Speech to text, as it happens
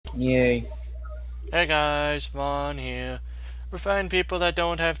Yay. Hey guys, Cvon here. We're fighting people that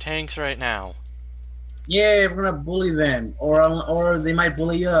don't have tanks right now. Yeah, we're gonna bully them, or they might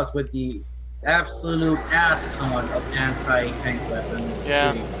bully us with the absolute ass ton of anti-tank weapons.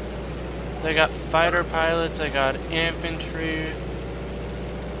 Yeah, Too. they got fighter pilots, they got infantry.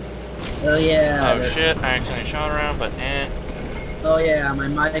 Oh yeah, Oh shit, I accidentally shot around, but eh. oh yeah, my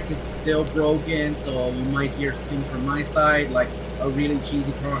mic is still broken, so you might hear things from my side, like a really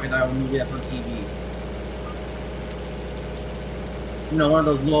cheesy crocodile movie that's on TV. You know, one of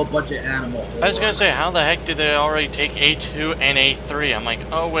those low-budget animal I was gonna horror. say, how the heck did they already take A2 and A3? I'm like,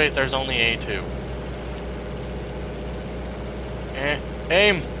 oh wait, there's only A2. Eh,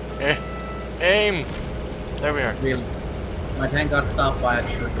 aim! Eh, aim! There we are. Really, my tank got stopped by a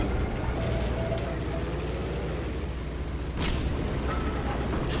tree.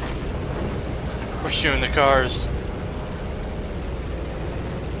 We're shooting the cars.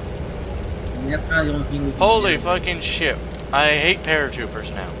 I mean, that's kind of the only thing we can Holy do. fucking shit. I hate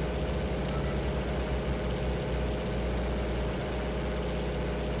paratroopers now.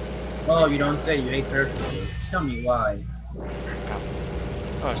 Oh, you don't say. You hate paratroopers. Tell me why.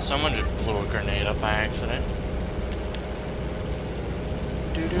 Oh, someone just blew a grenade up by accident.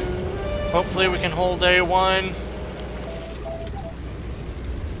 Doo-doo. Hopefully we can hold A1.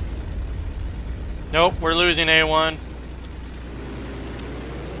 Nope, we're losing A1.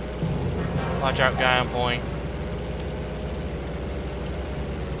 Watch out, guy on point.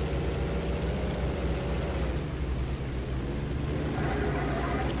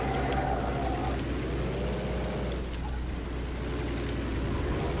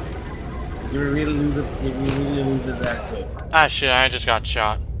 You really lose it. You really lose it that quick. Ah shit, I just got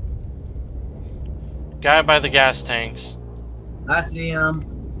shot. Guy by the gas tanks. I see him.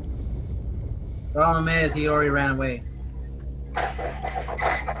 Problem is, he already ran away.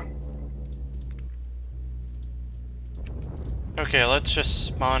 Okay, let's just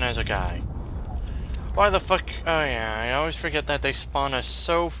spawn as a guy. Why the fuck? Oh yeah, I always forget that they spawn us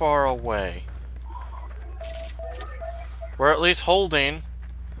so far away. We're at least holding.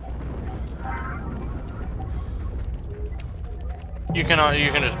 You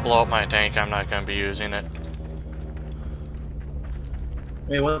can just blow up my tank. I'm not gonna be using it.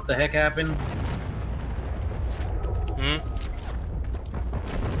 Wait, what the heck happened? Hmm?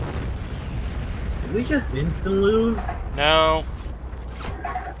 Did we just instant lose? No.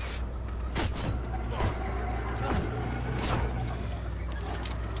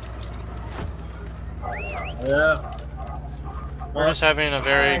 Yeah. We're just having a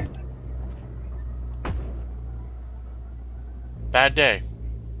very bad day.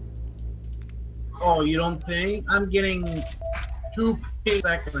 Oh, you don't think? I'm getting 2 per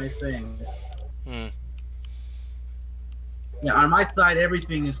second, I think. Hmm. Yeah, on my side,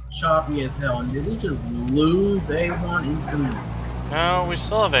 everything is choppy as hell. And did we just lose A1 instantly? No, we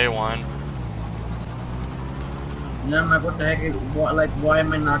still have A1. And I'm like, what the heck? Why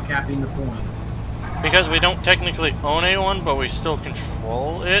am I not capping the point? Because we don't technically own A1, but we still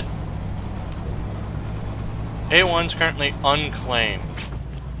control it. A1's currently unclaimed.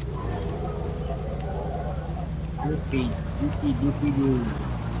 Doofy, doofy, doofy, doo.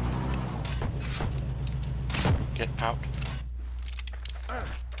 Get out.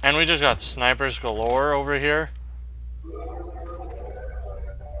 And we just got snipers galore over here.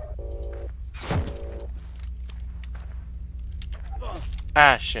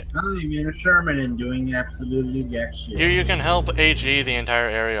 Ah, shit. I'm even a Sherman and doing absolutely jack shit. You can help HE the entire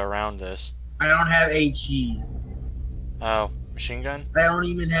area around this. I don't have HE. Oh, machine gun? I don't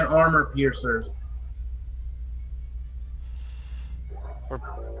even have armor piercers. We're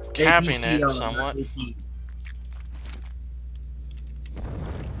capping APC it somewhat. AP.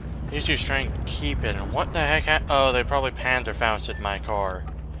 These two trying to keep it, and what the heck oh, they probably Panther Fausted my car.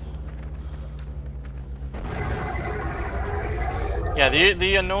 Yeah,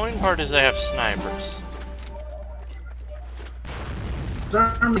 the annoying part is they have snipers.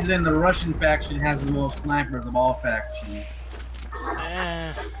 For some reason, the Russian faction has the most snipers of all factions.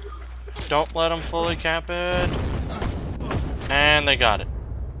 Eh, don't let them fully cap it. And they got it.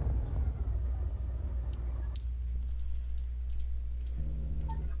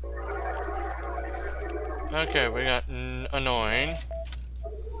 Okay, we got annoying.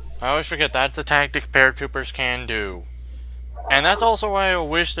 I always forget that's a tactic paratroopers can do. And that's also why I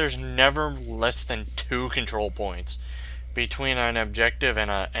wish there's never less than 2 control points between an objective and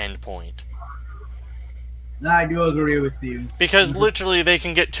an end point. I do agree with you. Because literally they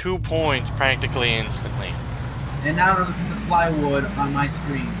can get 2 points practically instantly. And now look at the plywood on my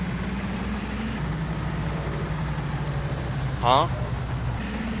screen. Huh?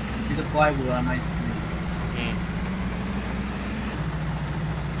 the plywood on my screen.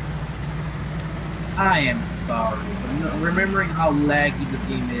 I am sorry, but remembering how laggy the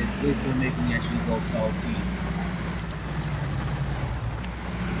game is, this will make me actually go salty.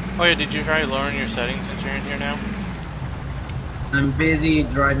 Oh yeah, did you try lowering your settings since you're in here now? I'm busy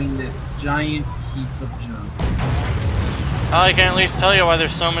driving this giant piece of junk. I can at least tell you why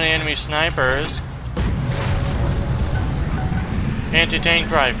there's so many enemy snipers.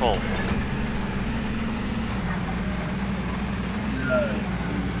 Anti-tank rifle.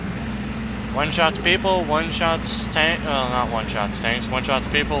 One-shots people, one-shots tank. Well, not one-shots tanks. One-shots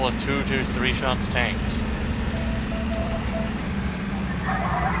people, 2 to 3 shots tanks.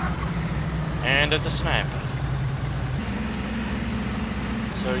 And it's a sniper.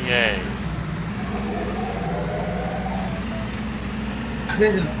 So yay.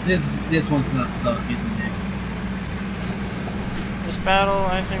 This one's gonna suck, isn't it? This battle,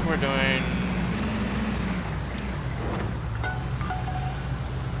 I think we're doing.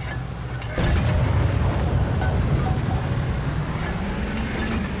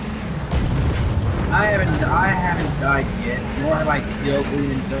 I haven't died yet, nor have I killed or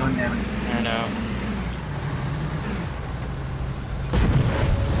even done damage. I know.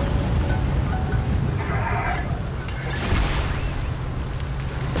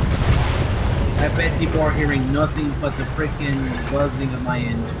 I bet people are hearing nothing but the freaking buzzing of my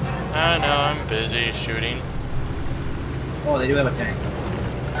engine. I know, I'm busy shooting. Oh, they do have a tank.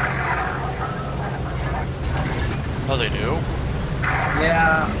 Oh, they do?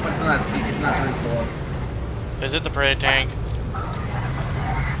 Yeah, but it's not very close. Is it the prey tank?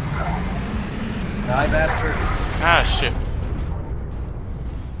 Die, bastard. Ah, shit.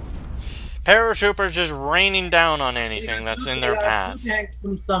 Paratroopers just raining down on anything that's in their path. Two tanks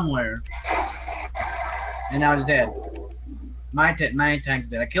from somewhere. And now it's dead. My tank's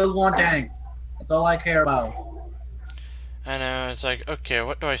dead. I killed one tank. That's all I care about. I know, it's like, okay,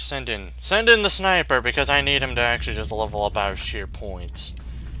 what do I send in? Send in the sniper, because I need him to actually just level up out of sheer points.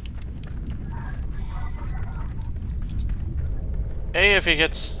 If he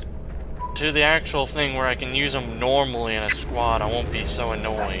gets to the actual thing where I can use him normally in a squad, I won't be so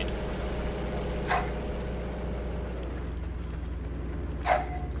annoyed.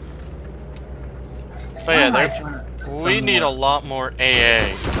 But yeah, we need a lot more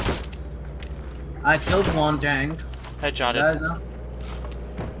AA. I killed one tank. Headshotted.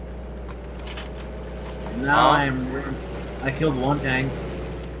 Now I killed one tank.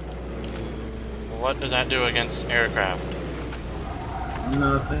 What does that do against aircraft?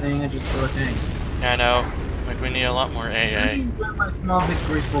 Nothing, I just killed a tank. Yeah, I know. Like, we need a lot more AA. I enjoy my small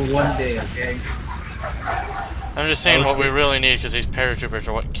victories for one day, okay? I'm just saying what we really need, because these paratroopers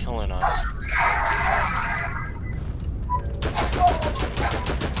are what killing us.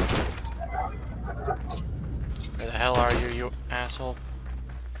 Where the hell are you, you asshole?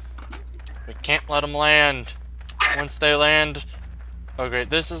 We can't let them land. Once they land... Oh great,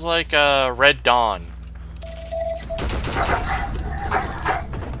 this is like Red Dawn.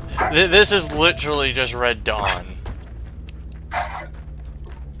 This is literally just Red Dawn.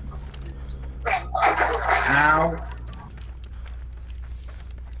 Ow.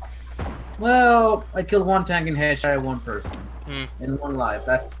 Well, I killed one tank and headshot one person. In one life.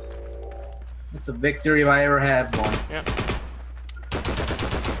 That's a victory if I ever had one. Yep.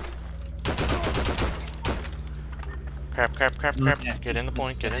 Crap. Okay. Get in the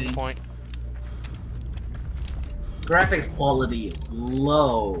point, get in the point. Graphics quality is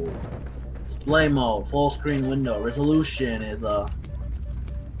low. Display mode, full screen window. Resolution is I'm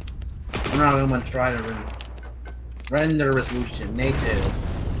not even gonna try to render resolution. Native.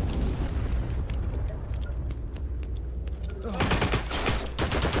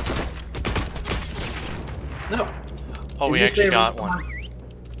 No. Oh, we actually got one.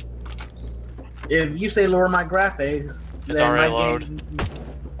 If you say lower my graphics, It's already low.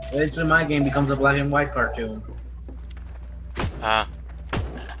 Eventually my game becomes a black and white cartoon. Ah.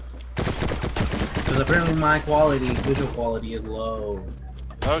 Because apparently my visual quality is low.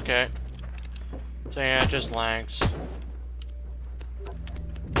 Okay. So yeah, it just lags.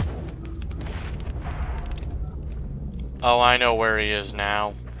 Oh, I know where he is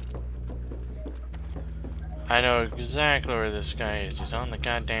now. I know exactly where this guy is. He's on the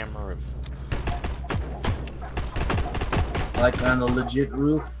goddamn roof. Like on the legit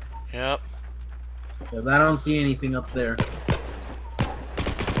roof? Yep. Because I don't see anything up there. I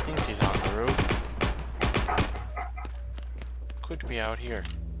think he's on the roof. Could be out here.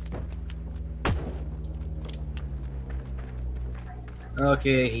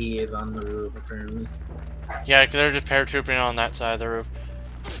 Okay, he is on the roof apparently. Yeah, they're just paratrooping on that side of the roof.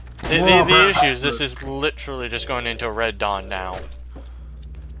 The issue is this is literally just going into Red Dawn now.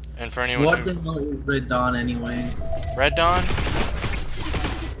 And for anyone What the hell is Red Dawn anyways? Red Dawn?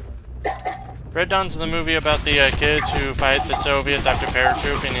 Red Dawn's the movie about the kids who fight the Soviets after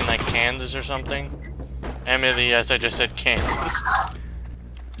paratrooping in like Kansas or something. Emily, yes, I just said Kansas.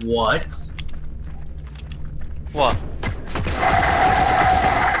 What? What?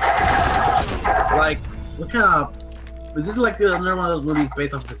 Like, what kind of... Is this like another one of those movies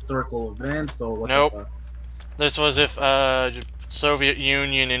based off historical events, or what? Nope. This was if Soviet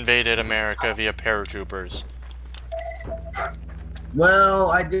Union invaded America via paratroopers.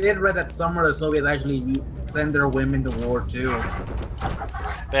 Well, I did read that somewhere the Soviets actually send their women to war too.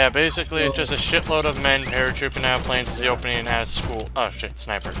 Yeah, basically it's just a shitload of men paratrooping out of planes as the opening has school. Oh shit,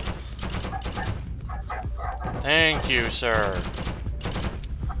 sniper. Thank you, sir.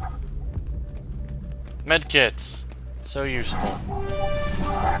 Medkits. So useful.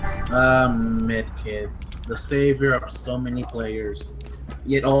 Medkits. The savior of so many players.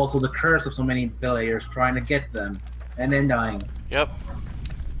 Yet also the curse of so many players trying to get them. And then dying. Yep.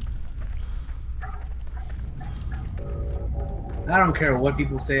 I don't care what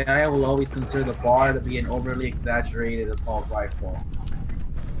people say, I will always consider the bar to be an overly exaggerated assault rifle.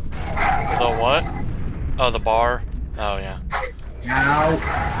 The what? Oh, the bar? Oh, yeah. Ow!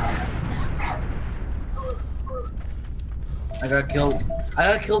 I got killed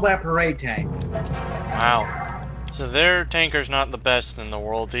by a parade tank. Wow. So their tanker's not the best in the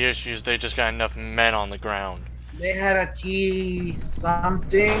world. The issue is they just got enough men on the ground. They had a T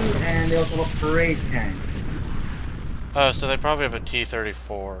something, and they also have a parade tank. Oh, so they probably have a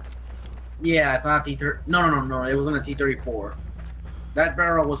T-34. Yeah, it's not a T-30. No, it wasn't a T-34. That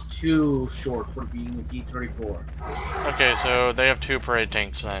barrel was too short for being a T-34. Okay, so they have two parade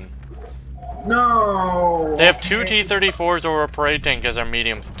tanks then. No. They have two T-34s or a parade tank as their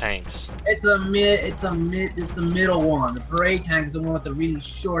medium tanks. It's the middle one. The parade tank is the one with the really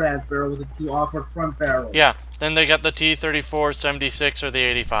short ass barrel with the two awkward front barrels. Yeah, then they got the T-34, 76, or the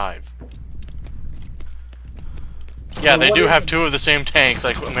 85. Yeah, they do have two of the same tanks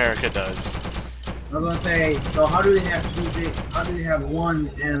like America does. I was gonna say, so how do they have two? How do they have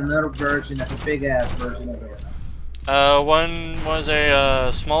one and another version that's a big ass version of it? One was a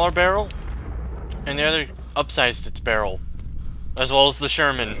smaller barrel, and the other upsized its barrel, as well as the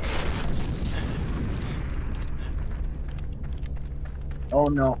Sherman. Oh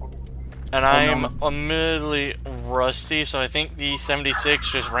no. And I'm admittedly rusty, so I think the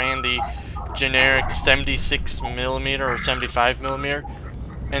 76 just ran the generic 76mm or 75mm,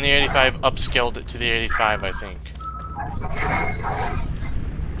 and the 85 upscaled it to the 85, I think.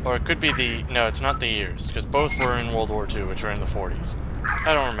 Or it could be the... no, it's not the years, because both were in World War II, which were in the 40s.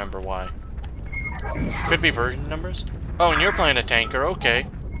 I don't remember why. Could be version numbers? Oh, and you're playing a tanker, okay.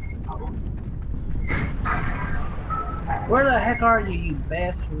 Where the heck are you, you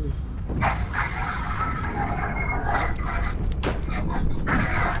bastard?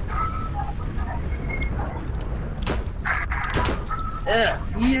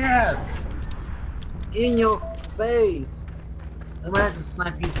 Yes! In your face! I'm gonna have to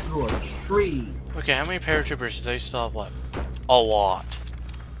snipe you through a tree. Okay, how many paratroopers do they still have left? A lot.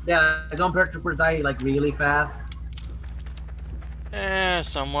 Yeah, don't paratroopers die like really fast?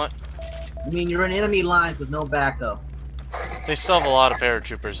 Somewhat. I mean, you're in enemy lines with no backup. They still have a lot of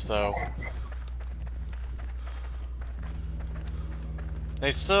paratroopers, though.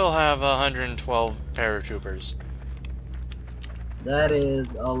 They still have 112 paratroopers. That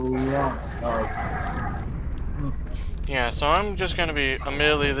is a lot of... Yeah, so I'm just gonna be...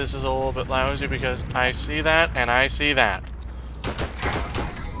 admittedly, this is a little bit lousy because I see that and I see that.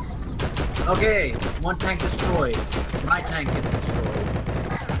 Okay, one tank destroyed. My tank is destroyed.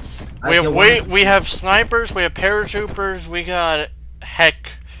 We have snipers, we have paratroopers, we got...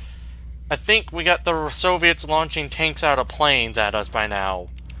 heck... I think we got the Soviets launching tanks out of planes at us by now.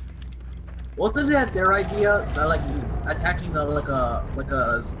 Wasn't that their idea? Like attaching the like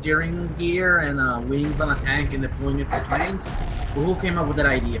a steering gear and wings on a tank and deploying it for planes? Well, who came up with that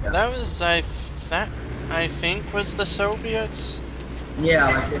idea? That was I think was the Soviets. Yeah,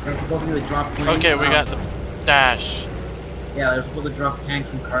 like they're supposed to drop planes. Okay, we got the dash. Yeah, they're supposed to drop tanks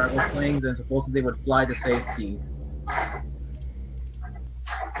from cargo planes, and supposedly they would fly to safety.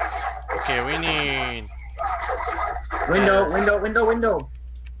 Okay, we need... Window!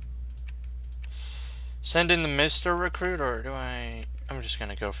 Send in the Mr. Recruit, or do I... I'm just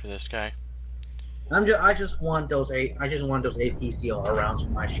gonna go for this guy. I just want those APCR rounds for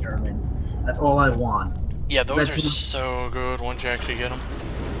my Sherman. That's all I want. Yeah, those are so good once you actually get them.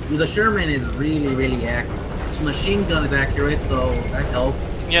 The Sherman is really, really accurate. machine gun is accurate, so that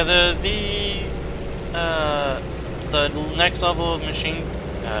helps. Yeah, the next level of machine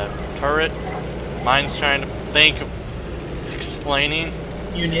turret, mine's trying to think of explaining.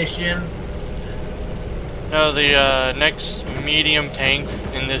 Munition. No, the next medium tank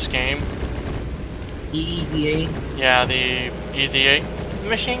in this game. The Easy 8. Yeah, the Easy 8.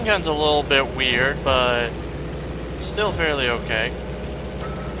 Machine gun's a little bit weird, but still fairly okay.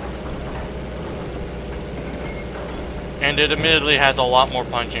 And it admittedly has a lot more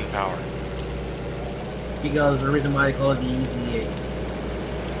punching power. Because the reason why they call it the Easy 8.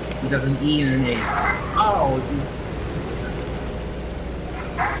 Because an E and an 8. Oh,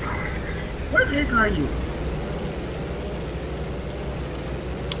 where the heck are you?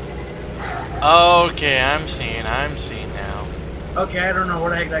 Okay, I'm seeing now. Okay, I don't know where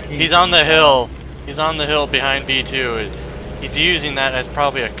the heck that came from. He's on the hill. He's on the hill behind B2. He's using that as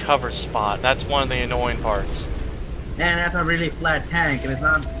probably a cover spot. That's one of the annoying parts. And that's a really flat tank, and it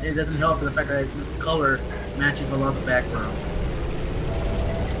doesn't help with the fact that the color matches a lot of the background.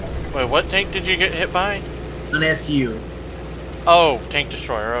 Wait, what tank did you get hit by? An SU. Oh, tank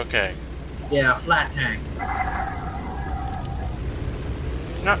destroyer, okay. Yeah, flat tank.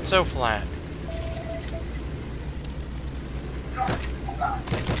 It's not so flat.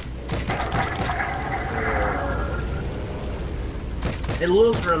 It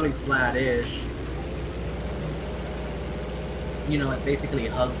looks really flat-ish. You know, it basically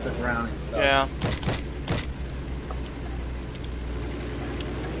hugs the ground and stuff. Yeah.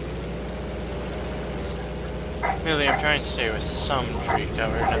 Really, I'm trying to stay with some tree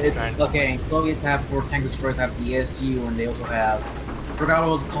cover. Okay, Soviets have, for tank destroyers, have the SU, and they also have, I forgot what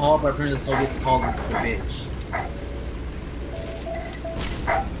it was called, but apparently the Soviets called it the bitch.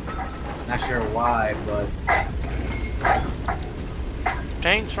 Not sure why, but...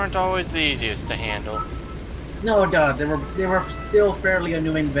 Tanks weren't always the easiest to handle. No, duh, they were still fairly a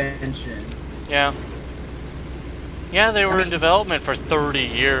new invention. Yeah. Yeah, they were in development for 30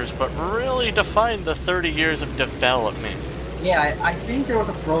 years, but really defined the 30 years of development. Yeah, I think there was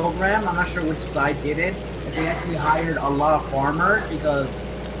a program, I'm not sure which side did it, but they actually hired a lot of farmers because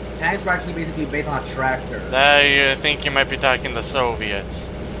tanks were actually basically based on a tractor. I think you might be talking the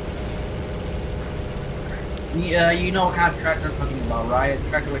Soviets. You know what kind of tractor I'm talking about, right? A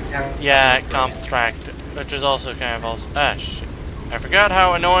tractor with yeah, compact, which is also kind of also... Ah, shit. I forgot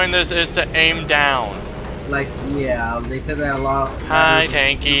how annoying this is to aim down. Like, yeah, they said that a lot of... Hi,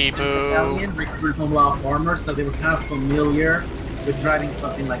 Tanky Poo. Recruited from a lot of farmers because they were kind of familiar with driving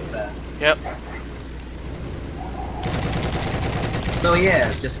something like that. Yep. So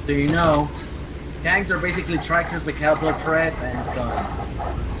yeah, just so you know, tanks are basically tractors with capital treads and guns.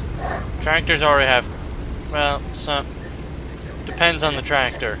 Tractors already have... Well, some... Depends on the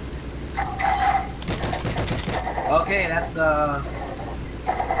tractor. Okay, that's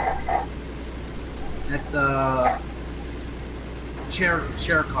chair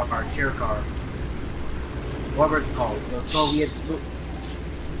car. Whatever it's called. The Soviet...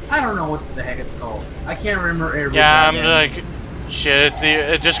 I don't know what the heck it's called. I can't remember everything. Yeah, I'm like... Shit,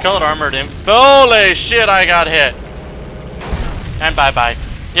 it's just called armored in... Holy shit, I got hit! And bye-bye.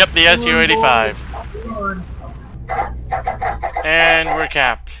 Yep, the Su-85. And we're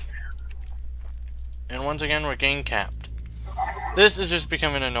capped. And once again, we're getting capped. This is just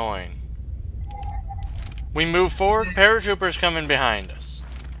becoming annoying. We move forward, paratroopers coming behind us.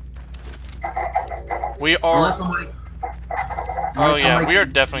 We are... Oh yeah, we are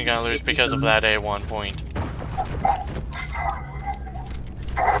definitely gonna lose because of that A1 point.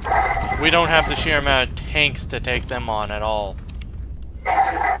 We don't have the sheer amount of tanks to take them on at all.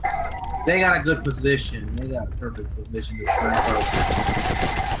 They got a good position. They got a perfect position to strike.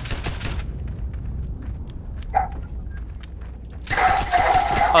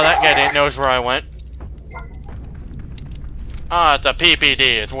 Oh, that guy knows where I went. Ah, it's a PPD.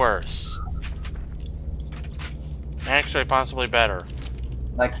 It's worse. Actually, possibly better.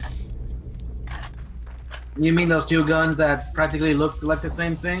 Like, you mean those two guns that practically look like the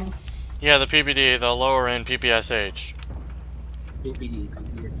same thing? Yeah, the PPD, the lower end PPSH. PPD,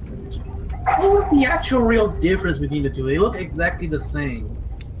 PPSH. What was the actual real difference between the two? They look exactly the same.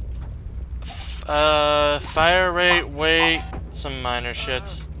 Fire rate, weight, some minor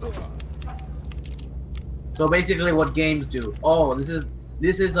shits. So basically, what games do? Oh, this is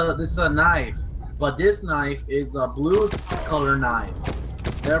a knife, but this knife is a blue color knife.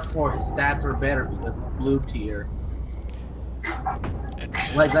 Therefore, his stats are better because it's blue tier.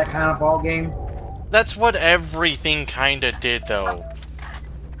 Like that kind of ball game. That's what everything kinda did, though.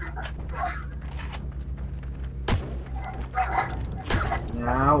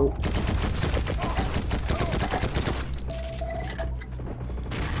 Now,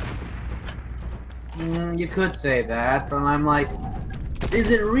 You could say that, but I'm like, is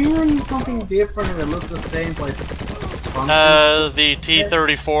it really something different if it looks the same, but it's the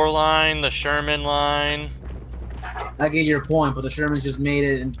T-34 line, the Sherman line. I get your point, but the Shermans just made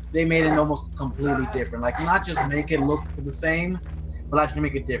it, and they made it almost completely different. Like, not just make it look the same, but actually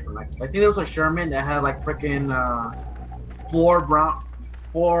make it different. Like, I think there was a Sherman that had like freaking four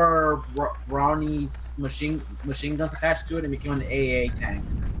brownies machine guns attached to it, and became an AA tank.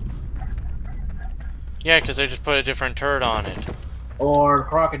 Yeah, because they just put a different turret on it. Or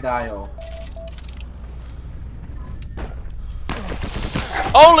crocodile.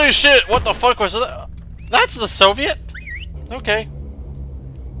 Holy shit! What the fuck was that? That's the Soviet? Okay.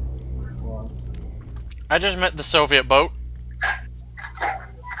 I just met the Soviet boat.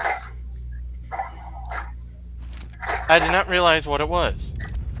 I did not realize what it was.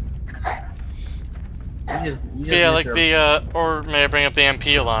 You just Yeah, like the, or may I bring up the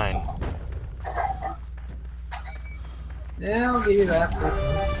MP line? Yeah, I'll give you that.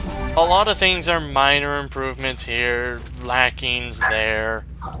 A lot of things are minor improvements here, lackings there.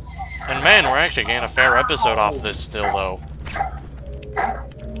 And man, we're actually getting a fair episode off this still, though.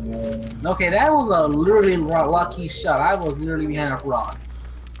 Okay, that was a literally lucky shot. I was literally behind a rock.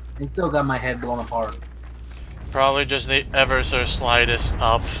 And still got my head blown apart. Probably just the ever so slightest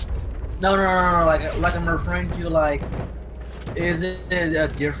up. No. Like I'm referring to, like, is it a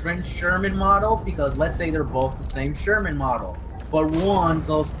different Sherman model? Because let's say they're both the same Sherman model, but one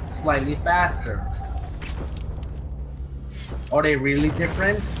goes slightly faster. Are they really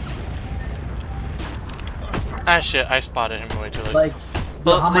different? Ah shit, I spotted him way too late. Like,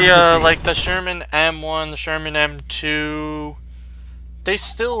 but like the Sherman M1, the Sherman M2, they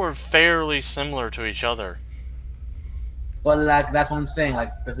still were fairly similar to each other. But like, that's what I'm saying.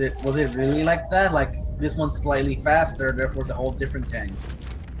 Like, was it really like that? Like, this one's slightly faster, therefore it's a whole different tank.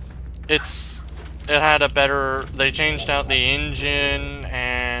 It had a better. They changed out the engine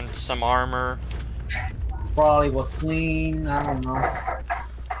and some armor. Probably was clean. I don't know.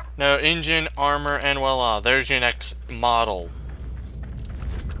 No, engine, armor, and voila, there's your next model.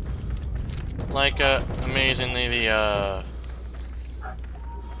 Like, amazingly, the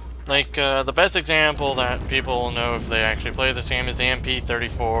best example that people will know if they actually play this game is the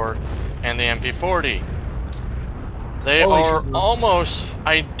MP34 and the MP40. They are almost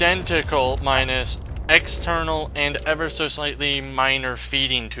identical, minus external and ever so slightly minor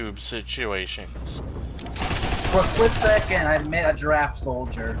feeding tube situations. For a split second, I met a giraffe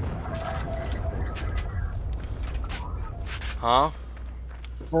soldier. Huh?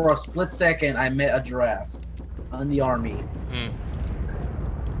 For a split second, I met a giraffe in the army.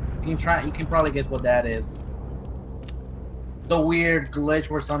 You can probably guess what that is. The weird glitch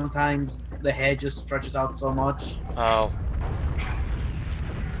where sometimes the head just stretches out so much. Oh.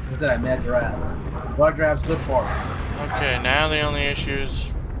 I said I met a giraffe. What a giraffe's good for? Okay, now the only issue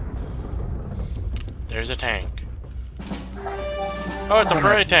is there's a tank. Oh, it's a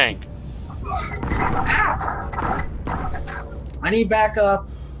prey tank. I need backup.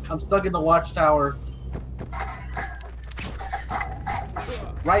 I'm stuck in the watchtower.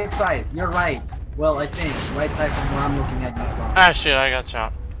 Right side. You're right. Well, I think. Right side from where I'm looking at you from. Ah, shit, I got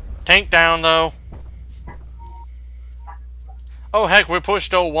shot. Tank down, though. Oh, heck, we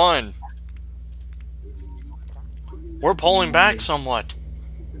pushed 01. We're pulling back somewhat.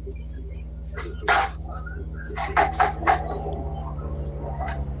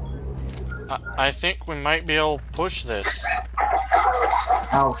 I think we might be able to push this.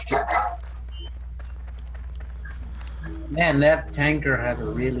 Oh, shit. Man, that tanker has a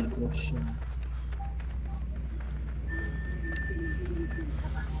really good shot.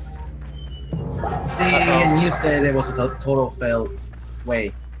 See, and you said it was a total fail.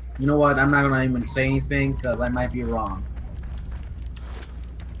 Wait, you know what? I'm not gonna even say anything because I might be wrong.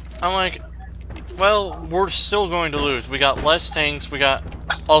 I'm like, well, we're still going to lose. We got less tanks. We got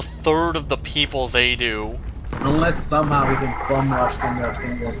a third of the people they do. Unless somehow we can bum rush them with a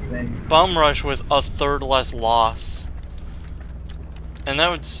single thing. Bum rush with a third less loss. And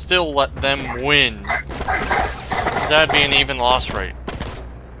that would still let them win. Because that'd be an even loss rate.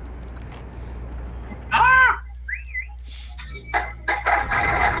 Ah!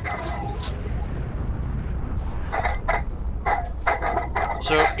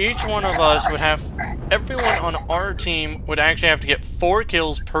 So each one of us would have... Everyone on our team would actually have to get 4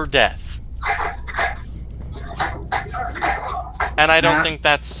 kills per death. And I don't think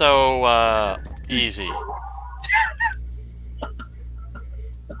that's so, easy.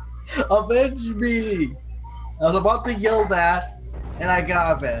 Avenge me! I was about to yell that, and I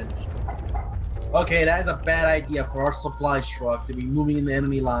got avenged. Okay, that is a bad idea for our supply truck to be moving in the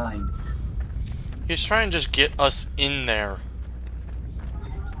enemy lines. He's trying to just get us in there.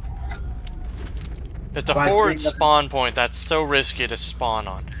 It's a forward spawn point that's so risky to spawn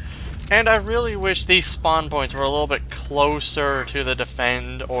on. And I really wish these spawn points were a little bit closer to the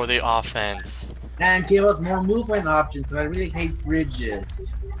defend or the offense. And give us more movement options, because I really hate bridges.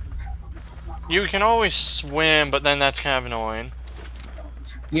 You can always swim, but then that's kind of annoying.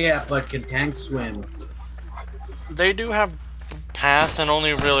 Yeah, but can tanks swim? They do have paths, and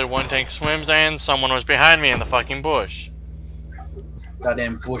only really one tank swims, and someone was behind me in the fucking bush.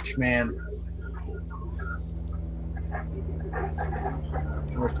 Goddamn bushman.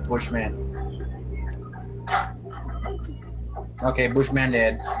 Where's the bushman? Okay, bushman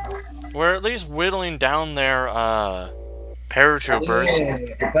dead. We're at least whittling down their, paratroopers.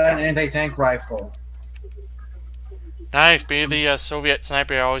 Yeah, I got an anti-tank rifle. Nice, be the Soviet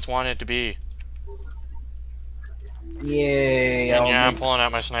sniper I always wanted to be. Yay. And yeah, I'm pulling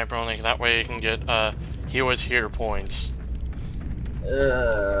out my sniper only, that way you can get, he was here points.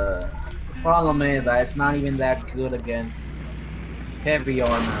 The problem is that it's not even that good against heavy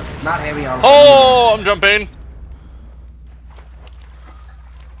armor. Not heavy armor. Oh, I'm jumping!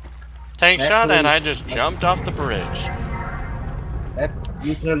 Tank That's shot, really and I just jumped off the bridge. That's,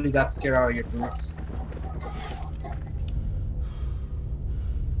 you clearly got scared out of your boots.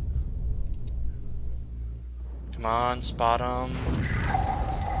 Come on, spot him.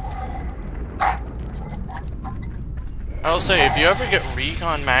 I'll say, if you ever get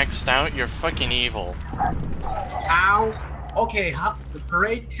recon maxed out, you're fucking evil. Ow! Okay, the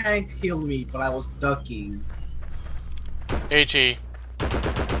parade tank killed me, but I was ducking. HE.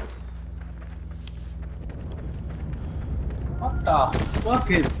 What the fuck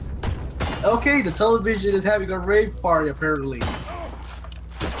is... Okay, the television is having a rave party, apparently.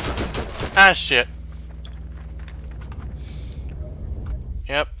 Ah, shit.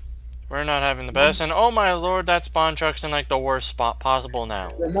 Yep. We're not having the best, and oh my lord, that spawn truck's in like the worst spot possible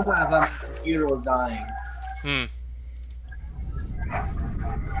now. Remember, I thought my computer was dying.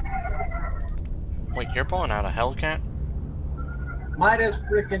 Wait, you're pulling out a Hellcat? Might as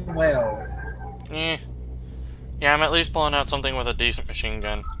freaking well. Eh. Yeah, I'm at least pulling out something with a decent machine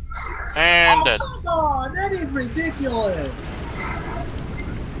gun. And dead. Oh, come on, that is ridiculous!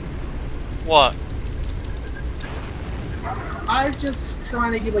 What? I'm just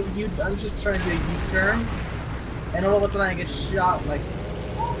trying to give a I'm just trying to do a U-turn, and all of a sudden I get shot. Like,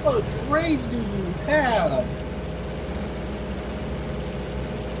 how much range do you have?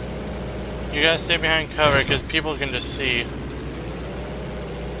 You gotta stay behind cover because people can just see.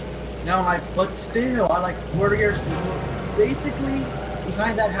 No, like, but still, I like warriors. Basically,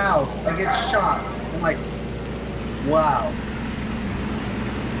 behind that house, I get shot. I'm like, wow.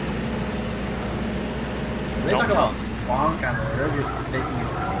 They talk about spawn counter. They're just taking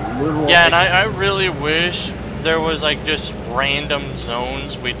it literal. Yeah, and I really wish there was like just random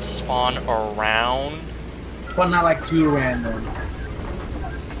zones we'd spawn around. But not like too random.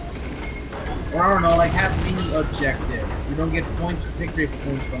 Or I don't know, like have mini objectives. You don't get points, victory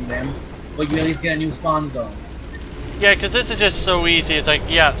points from them, but you at least get a new spawn zone. Yeah, because this is just so easy. It's like,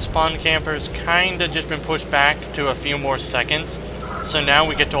 yeah, spawn campers kind of just been pushed back to a few more seconds. So now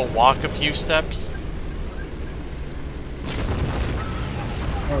we get to walk a few steps.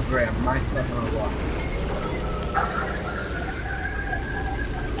 Oh, Graham, my step on a walk.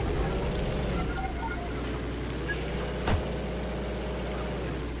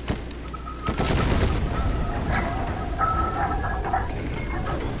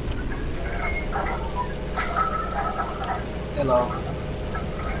 Hello.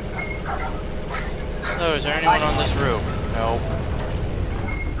 Hello, is there anyone on this roof? No.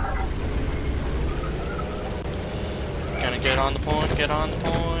 Gonna get on the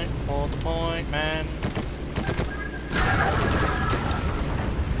point, hold the point, man.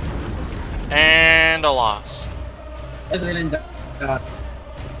 And a loss.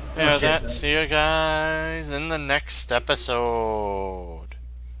 Yeah, see you guys in the next episode.